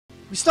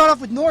We start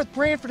off with North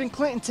Branford and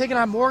Clinton taking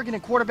on Morgan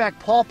and quarterback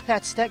Paul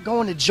Patstedt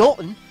going to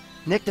Jolton.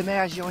 Nick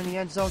DiMaggio in the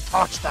end zone.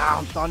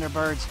 Touchdown,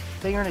 Thunderbirds.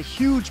 They earn a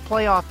huge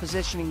playoff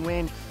positioning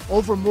win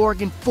over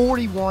Morgan,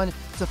 41-40.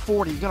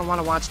 You're going to want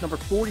to watch number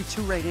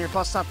 42 right here.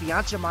 Busts off the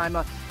Aunt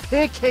Jemima,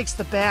 pancakes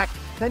the back.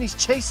 Then he's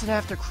chasing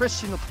after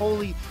Christian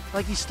Napoli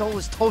like he stole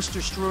his toaster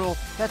strudel.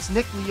 That's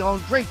Nick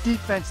Leone. Great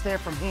defense there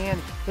from Han.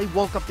 They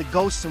woke up the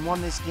ghosts and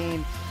won this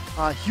game.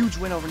 Huge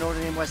win over Notre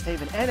Dame West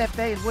Haven.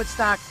 NFA in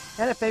Woodstock.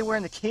 NFA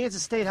wearing the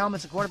Kansas State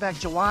helmets of quarterback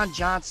Jawan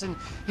Johnson.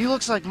 He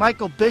looks like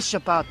Michael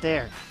Bishop out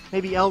there.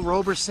 Maybe L.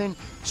 Roberson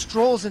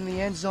strolls in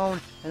the end zone,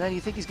 and then you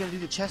think he's going to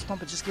do the chest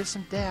pump and just give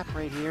some dap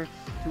right here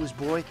to his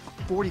boy.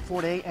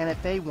 44-8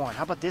 NFA won.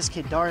 How about this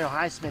kid, Dario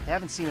Highsmith?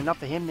 Haven't seen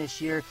enough of him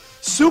this year.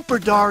 Super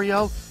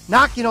Dario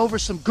knocking over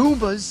some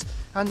Goombas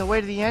on the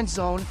way to the end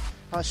zone.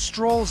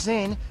 Strolls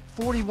in,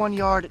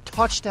 41-yard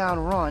touchdown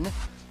run,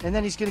 and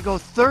then he's going to go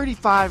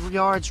 35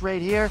 yards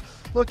right here.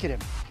 Look at him.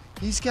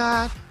 He's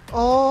got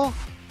all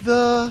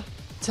the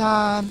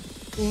time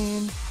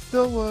in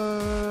the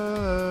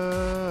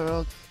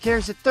world.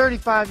 Carries it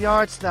 35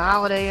 yards to the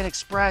Holiday Inn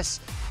Express.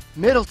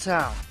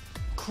 Middletown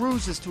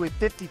cruises to a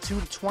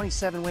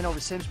 52-27 win over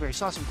Simsbury.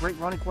 Saw some great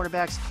running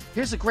quarterbacks.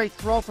 Here's a great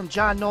throw from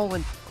John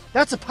Nolan.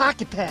 That's a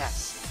pocket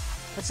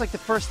pass. That's like the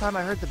first time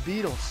I heard the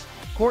Beatles.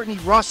 Courtney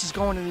Russ is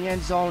going in the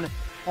end zone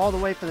all the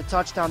way for the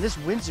touchdown. This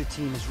Windsor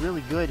team is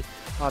really good.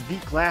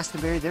 Beat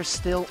Glastonbury. They're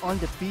still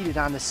undefeated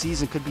on the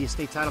season. Could be a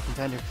state title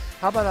contender.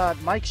 How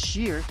about Mike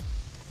Shear?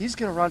 He's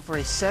going to run for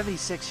a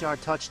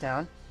 76-yard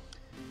touchdown.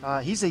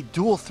 He's a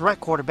dual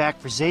threat quarterback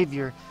for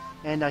Xavier,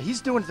 and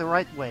he's doing it the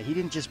right way. He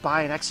didn't just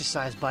buy an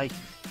exercise bike.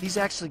 He's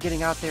actually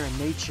getting out there in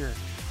nature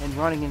and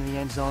running in the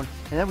end zone.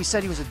 And then we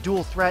said he was a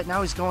dual threat.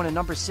 Now he's going to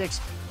number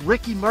 6,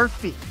 Ricky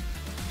Murphy.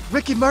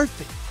 Ricky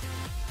Murphy.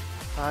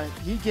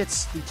 He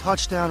gets the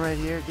touchdown right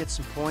here, gets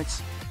some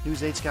points.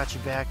 News 8's got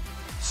you back.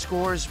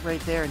 Scores right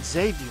there, and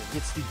Xavier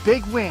gets the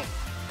big win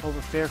over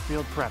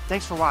Fairfield Prep.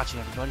 Thanks for watching,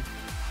 everybody.